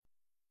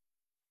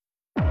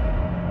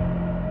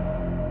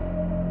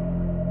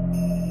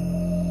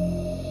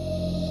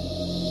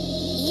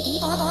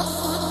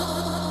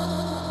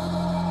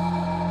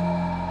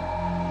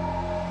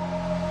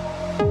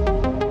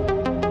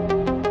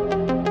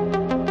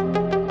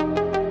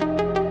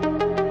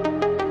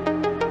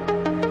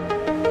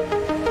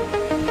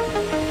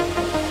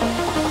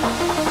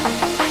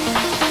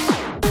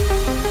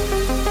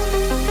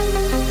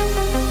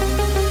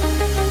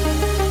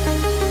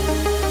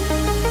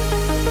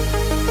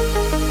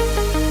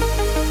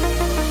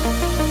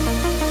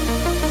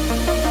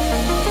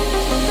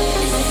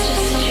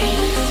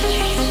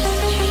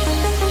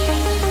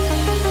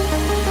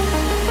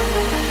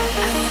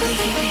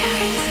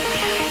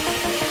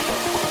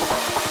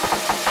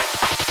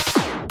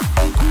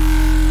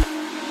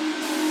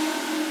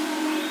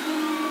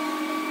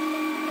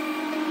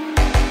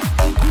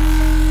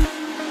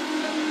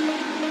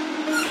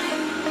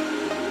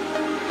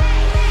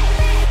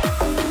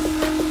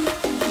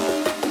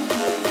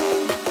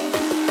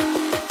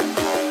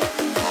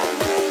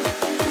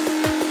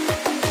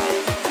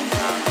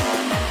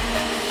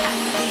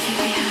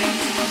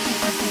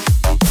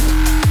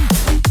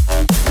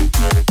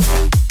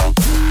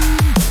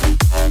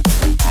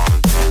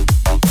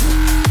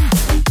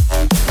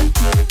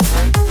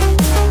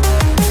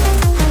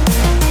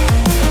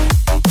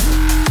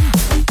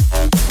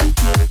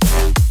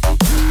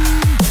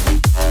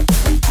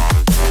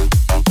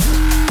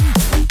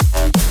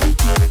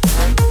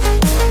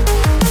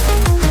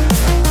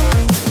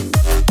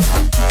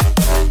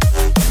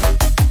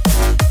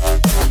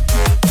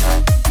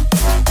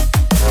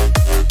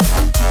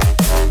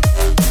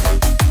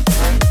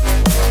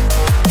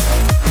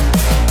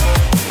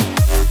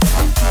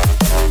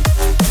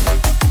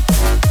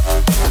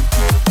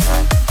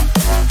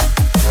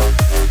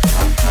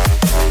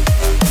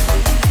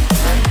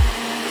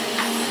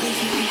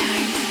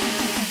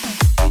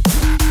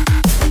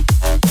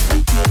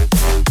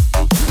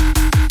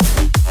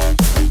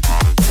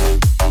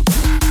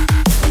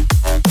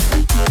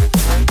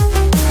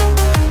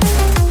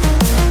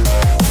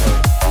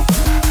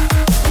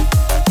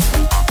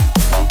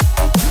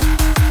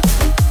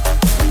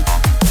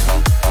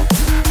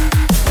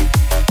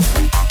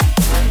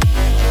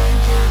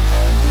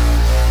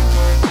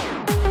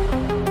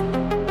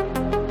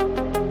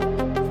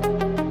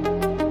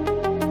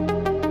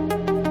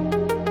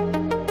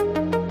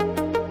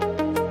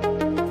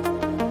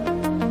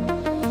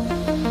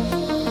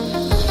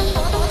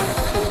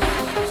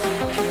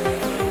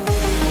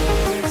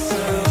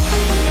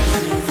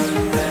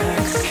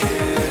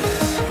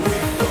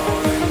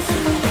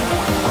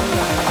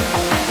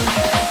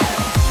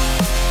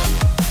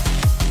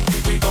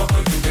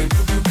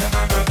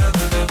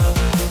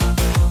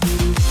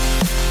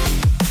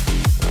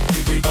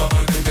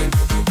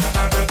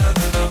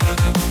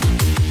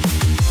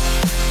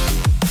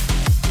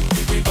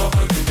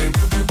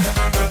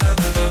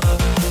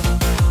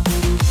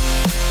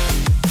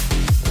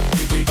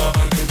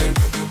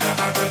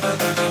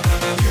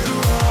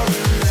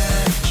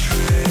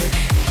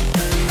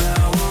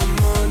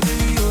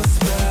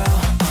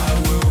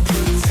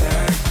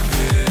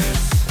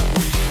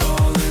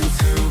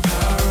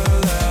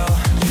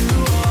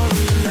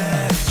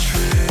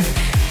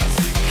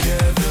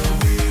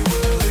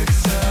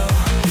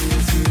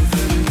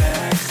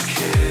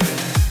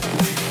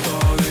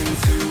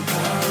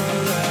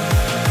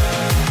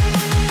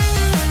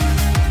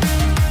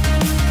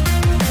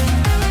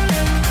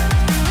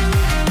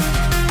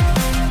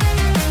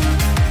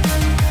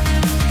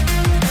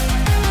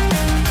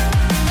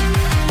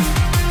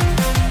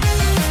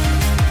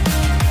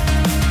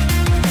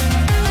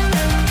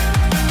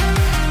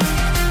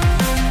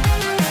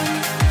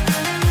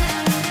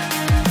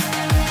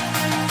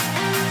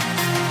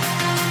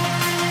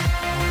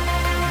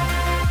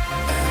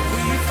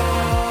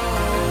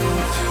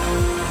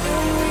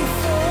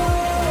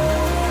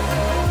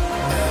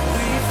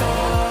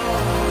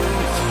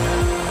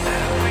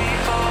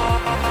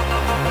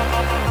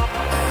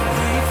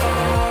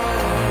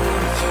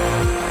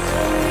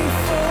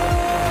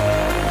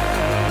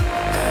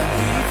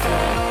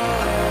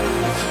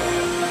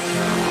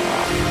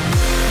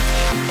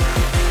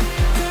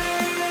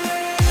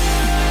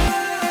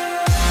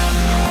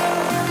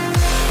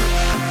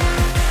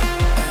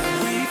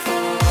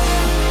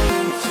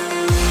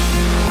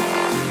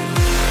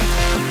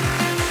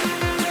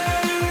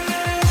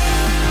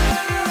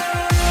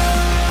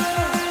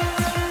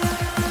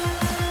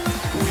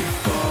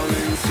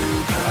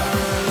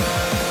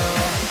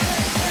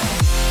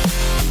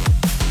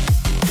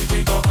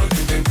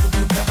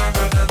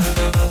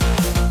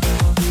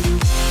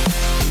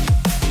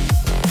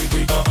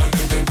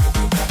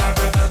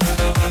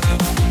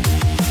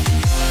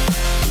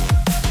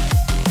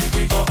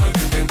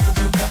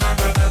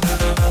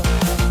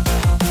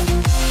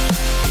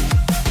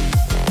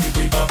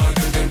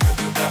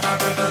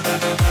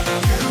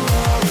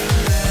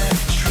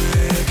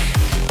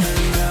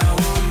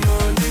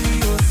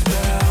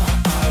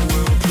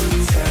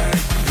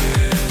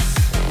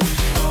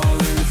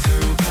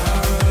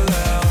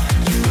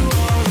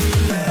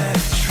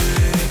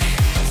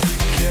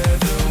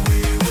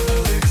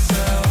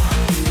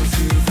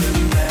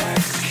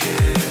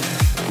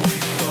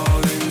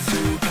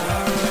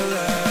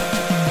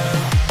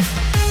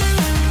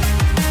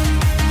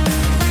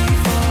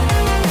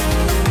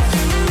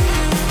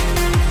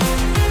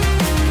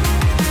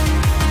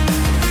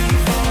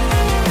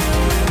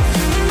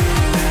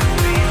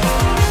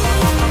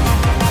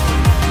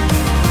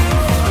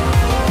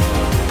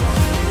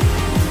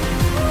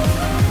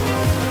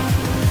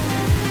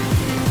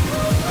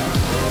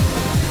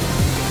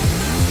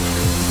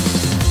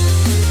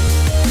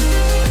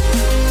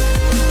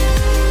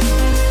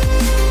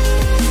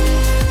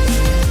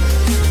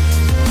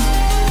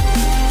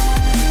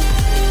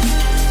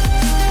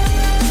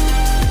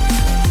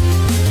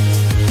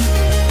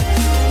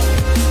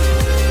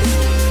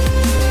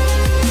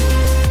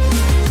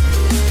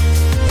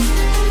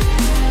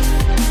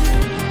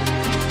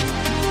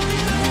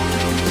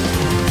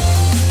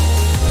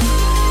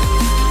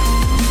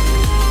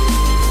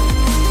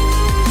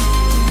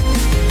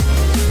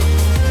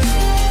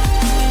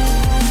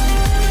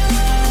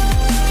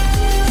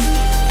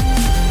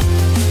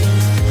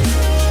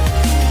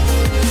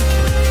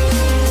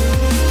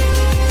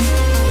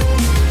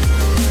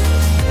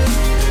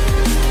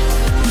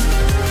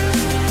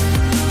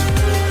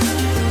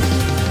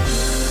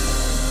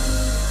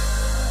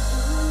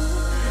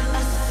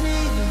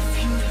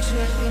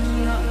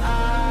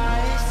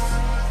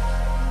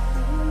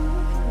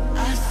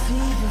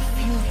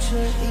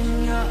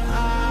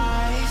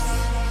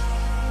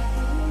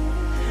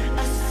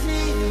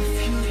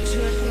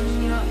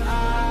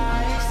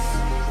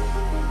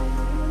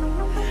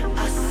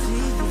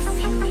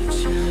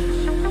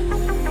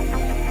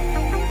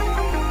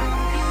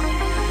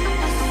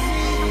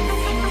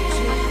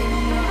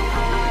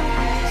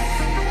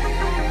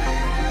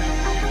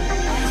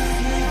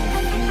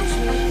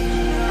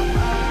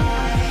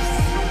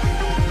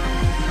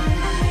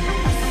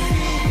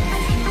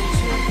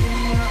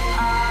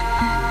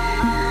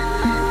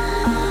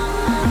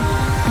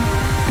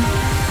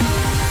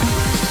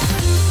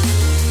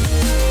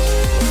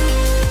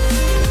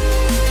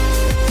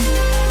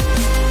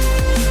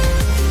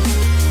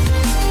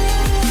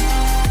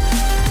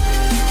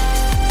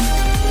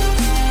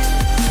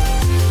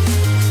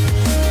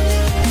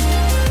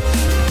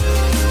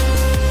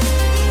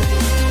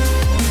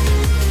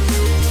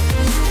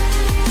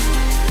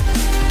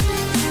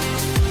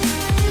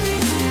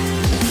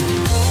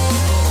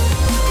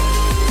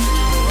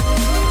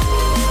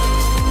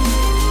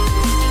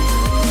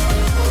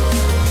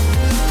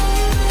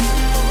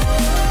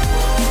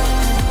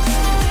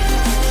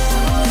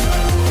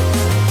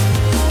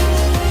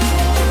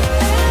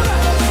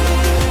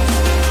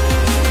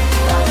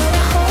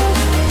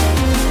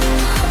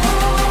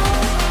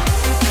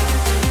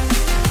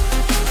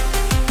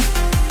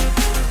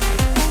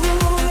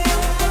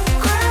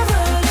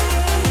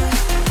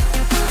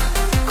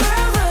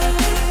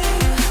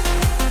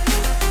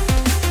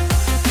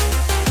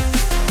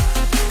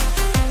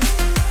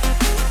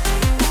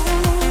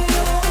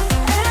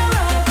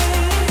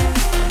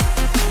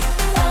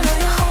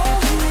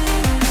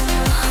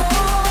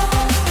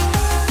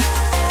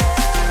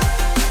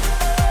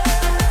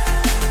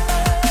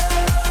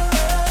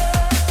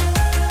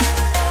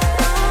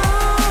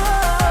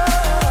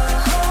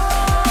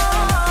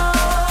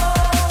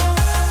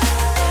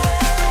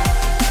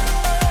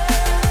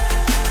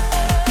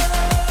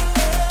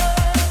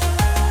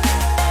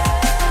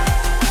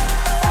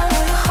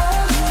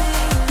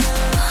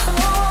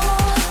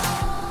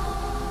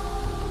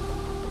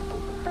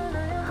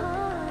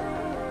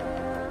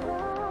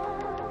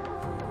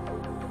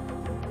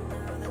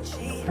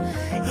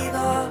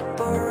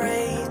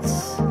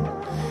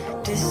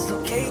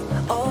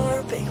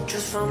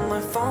from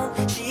my phone.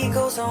 She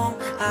goes home,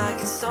 I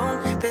get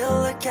stoned,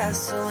 build a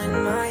castle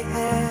in my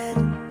head.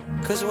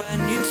 Cause when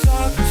you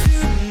talk to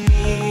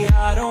me,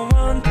 I don't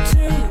want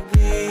to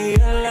be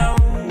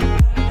alone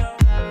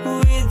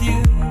with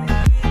you.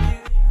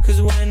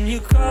 Cause when you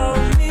call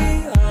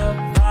me up,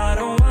 I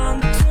don't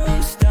want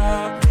to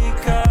stop,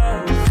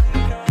 because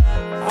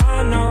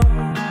I know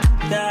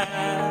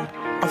that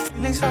our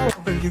feelings are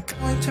over, you're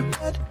going to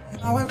bed.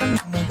 Now I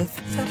remember the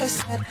things that I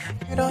said.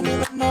 You don't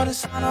even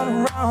notice I'm not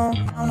around.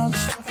 I'm not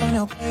stuck on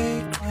your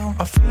playground.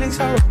 Our feelings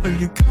are over,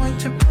 you're going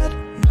to bed.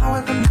 Now I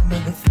remember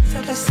the things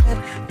that I said.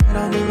 You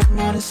don't even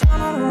notice I'm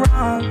not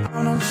around.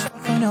 I'm not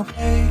stuck on your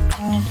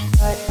playground.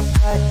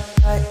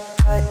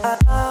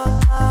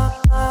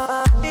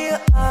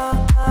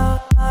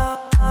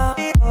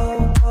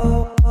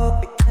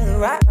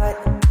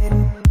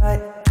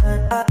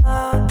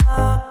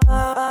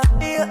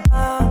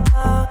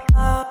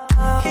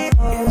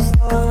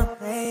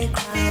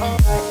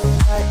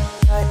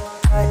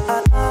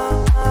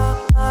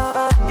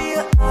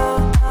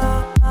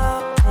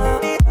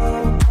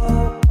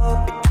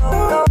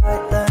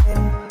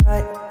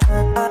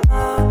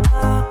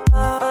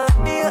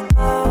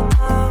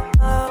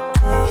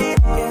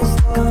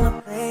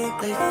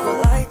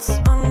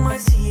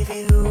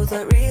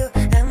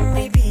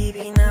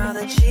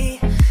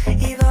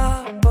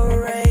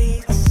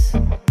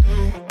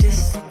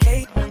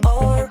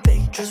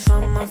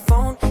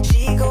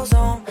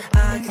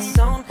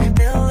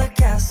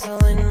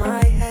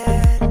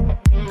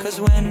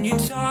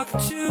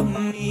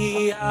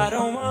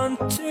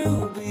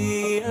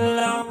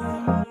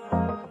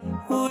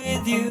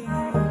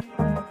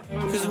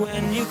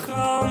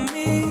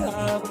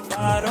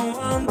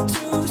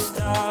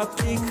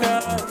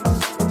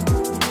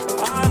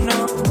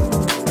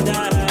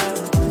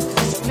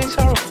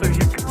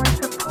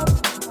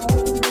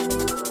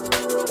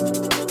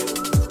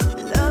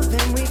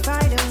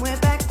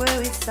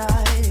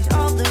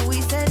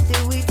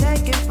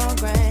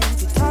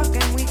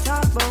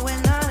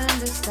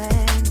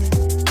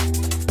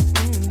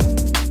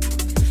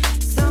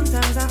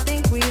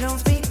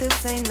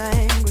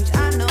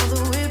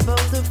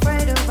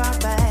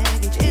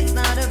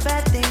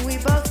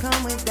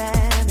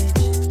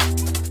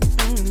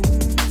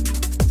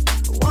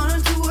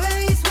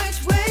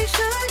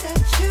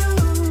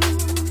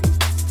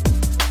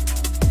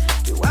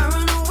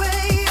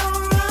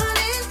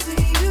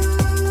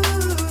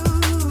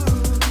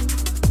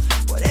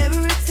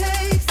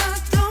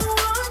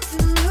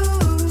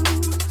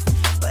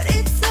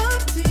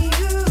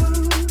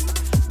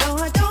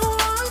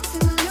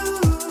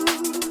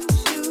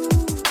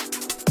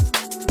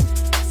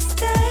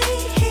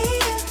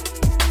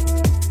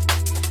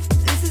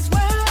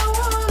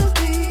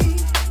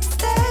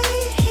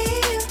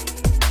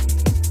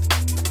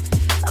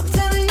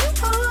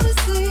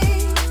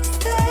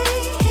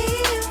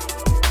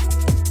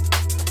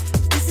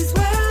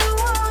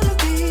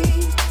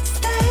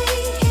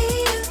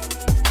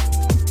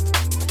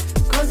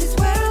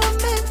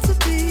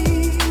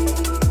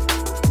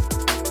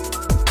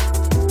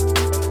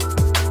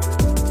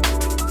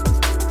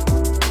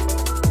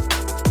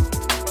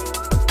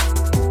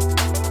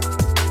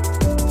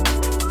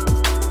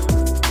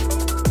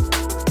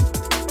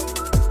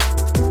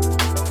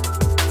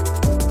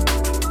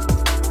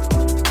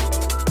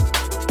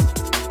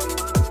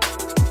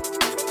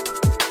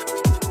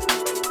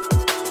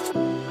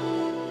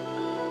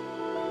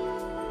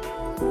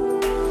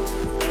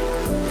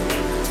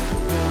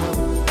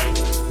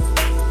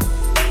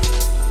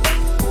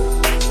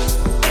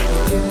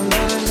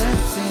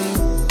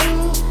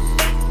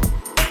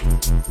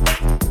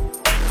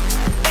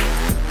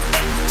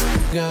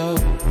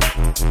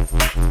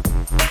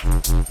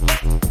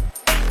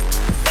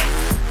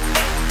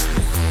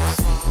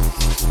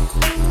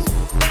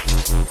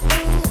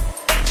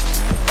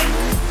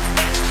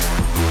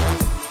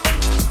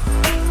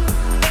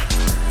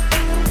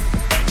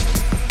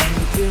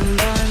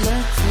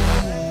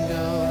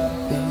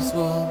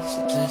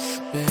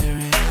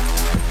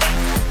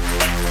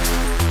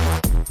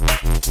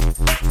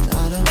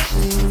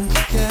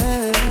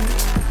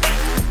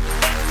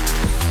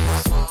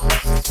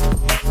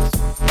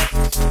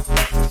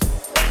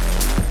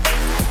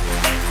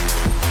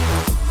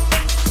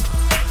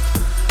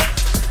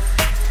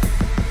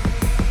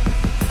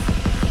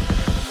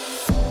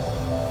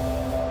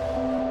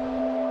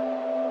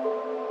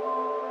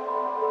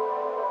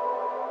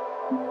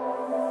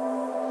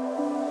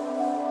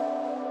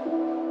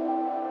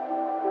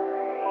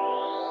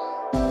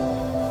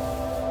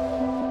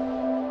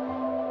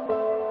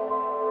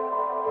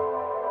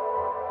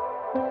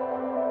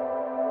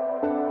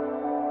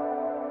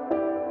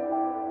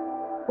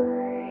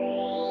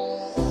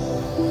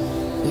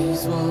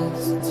 These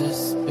walls are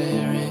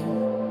disappearing,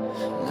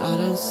 and I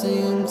don't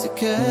seem to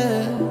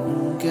care.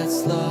 It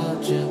gets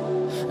larger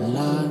and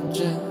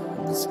larger,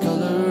 and there's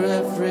colour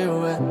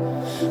everywhere.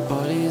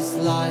 Bodies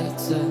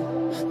lighter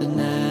than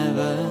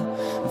ever,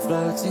 and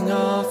floating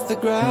off the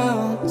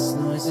ground.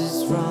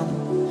 Noises from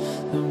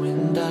the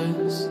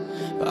windows,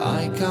 but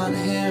I can't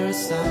hear a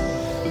sound.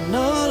 And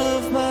all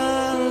of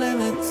my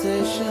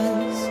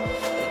limitations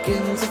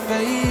begin to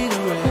fade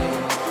away.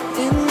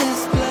 In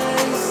this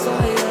place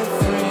I have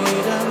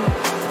freedom,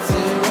 it's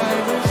here I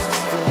wish to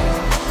stay.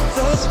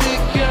 Thoughts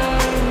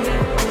began.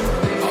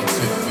 I'll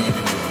take weed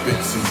in your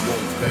bits and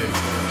won't pay.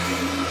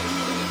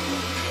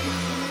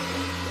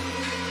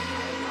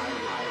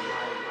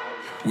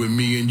 With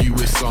me and you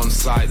it's on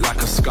sight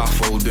like a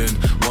scaffolding.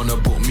 Wanna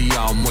book me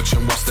out much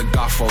and what's the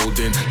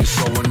gaffholding? You're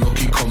so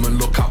unlucky, come and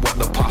look at what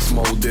the past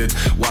molded.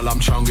 While I'm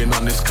chunging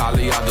on this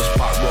Cali, I just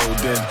back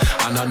rolled in.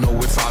 And I know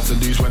it's hard to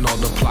lose when all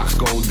the plaques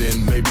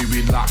golden. Maybe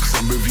relax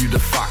and review the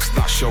facts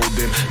that showed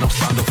in. Now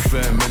stand up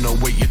firm and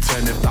await your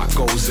turn if that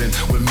goes in.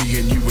 With me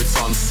and you it's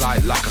on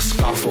sight like a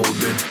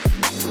scaffolding.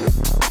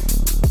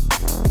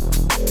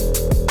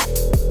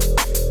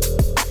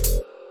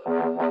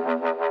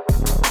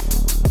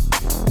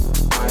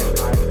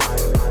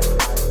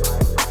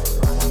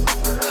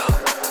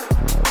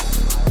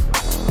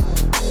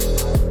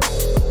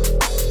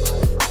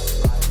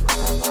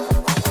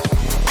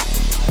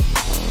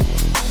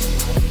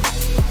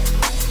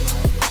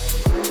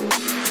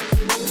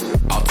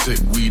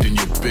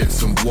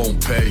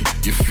 Won't pay.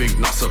 You think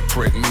that's a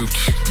prick move?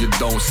 You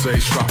don't say.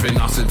 Strapping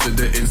acid to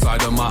the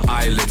inside of my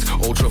eyelids.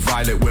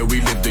 Ultraviolet, where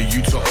we live, the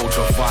youths are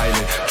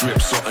ultraviolet.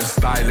 Drip something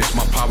stylish.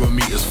 My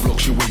parameters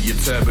fluctuate your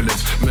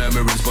turbulence.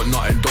 Murmurings, but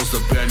nothing does the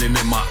burning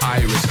in my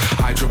iris.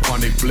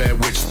 Hydroponic Blair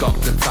Witch,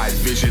 doctor type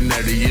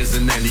visionary.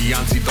 Isn't any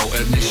antidote,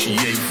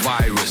 initiate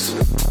virus.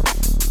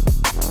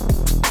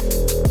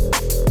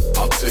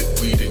 I'll take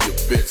weed in your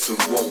bits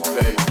and won't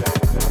pay.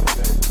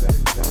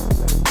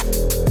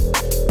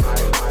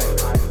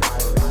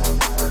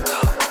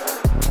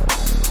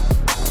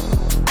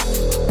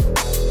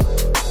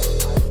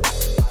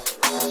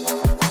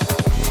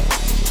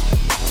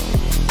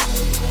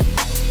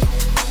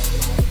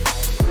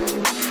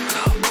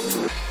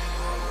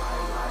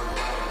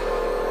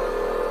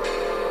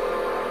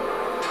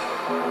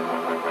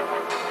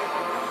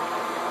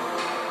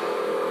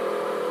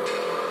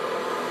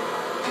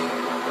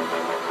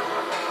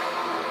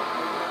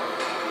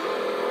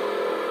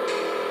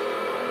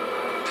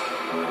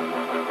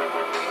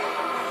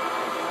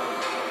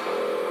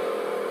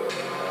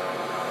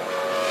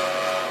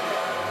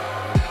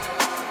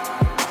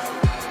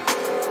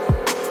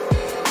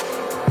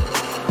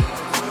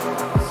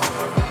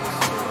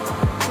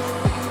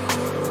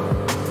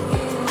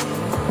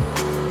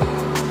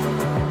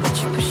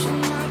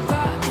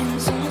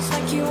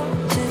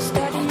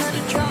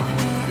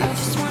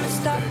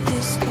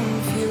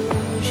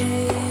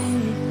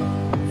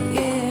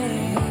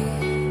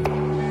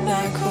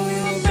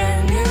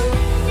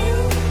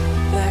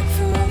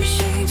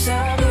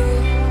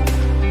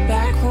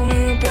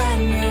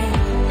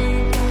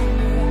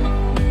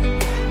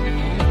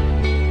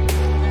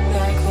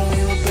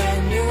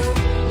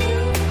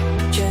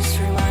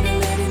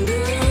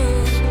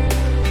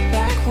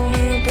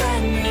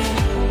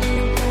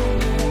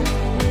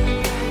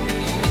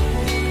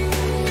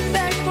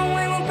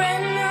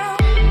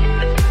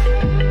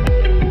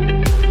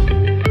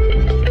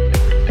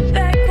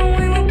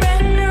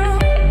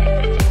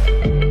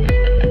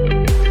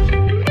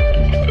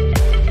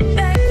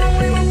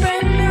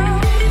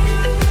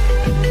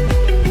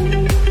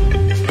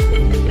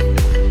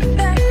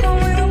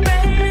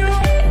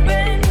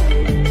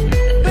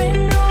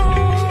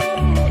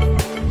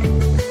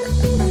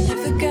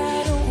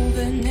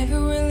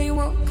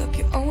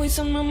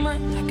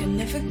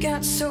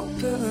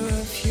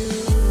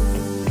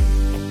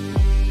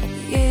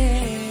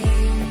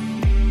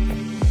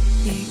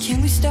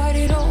 Can we start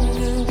it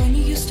over?